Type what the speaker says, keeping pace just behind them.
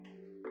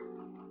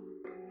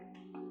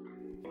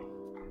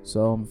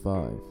Psalm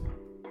 5.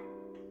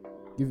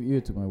 Give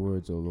ear to my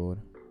words, O Lord.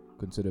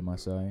 Consider my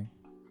sighing.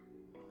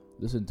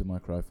 Listen to my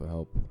cry for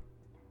help,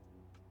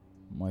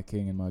 my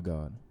King and my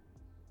God.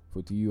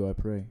 For to you I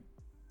pray.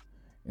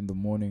 In the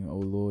morning, O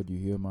Lord, you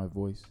hear my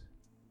voice.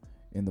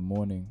 In the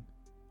morning,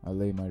 I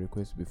lay my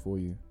request before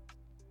you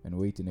and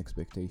wait in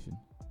expectation.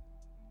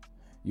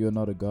 You are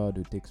not a God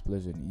who takes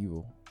pleasure in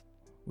evil.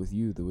 With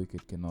you the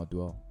wicked cannot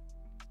dwell.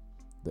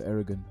 The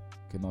arrogant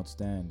cannot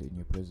stand in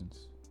your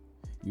presence.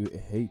 You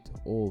hate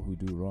all who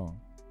do wrong.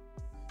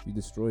 You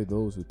destroy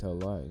those who tell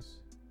lies.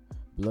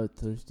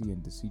 Bloodthirsty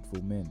and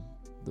deceitful men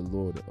the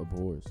Lord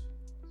abhors.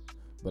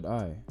 But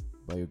I,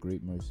 by your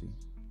great mercy,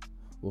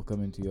 will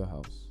come into your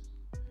house.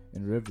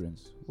 In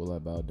reverence will I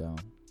bow down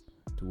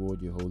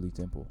toward your holy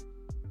temple.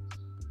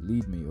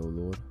 Lead me, O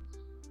Lord,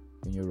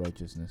 in your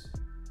righteousness,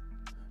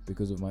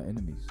 because of my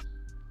enemies.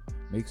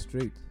 Make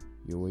straight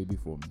your way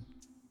before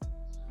me.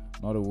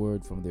 Not a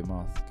word from their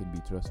mouth can be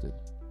trusted.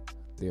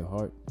 Their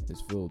heart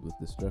is filled with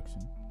destruction.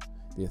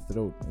 Their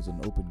throat is an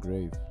open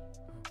grave.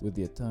 With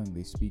their tongue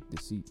they speak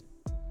deceit.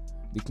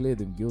 Declare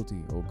them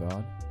guilty, O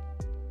God.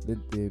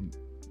 Let their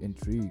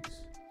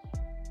intrigues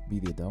be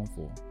their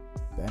downfall.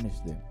 Banish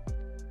them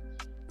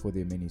for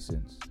their many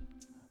sins,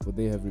 for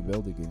they have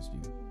rebelled against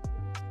you.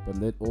 But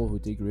let all who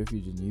take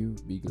refuge in you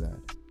be glad.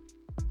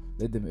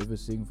 Let them ever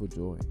sing for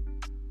joy.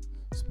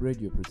 Spread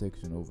your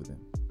protection over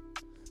them,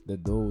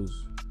 that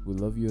those who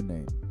love your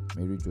name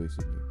may rejoice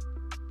in you.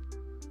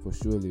 For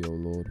surely, O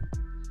Lord,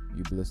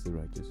 you bless the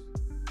righteous.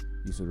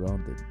 You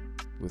surround them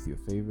with your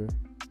favor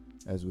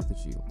as with a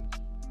shield.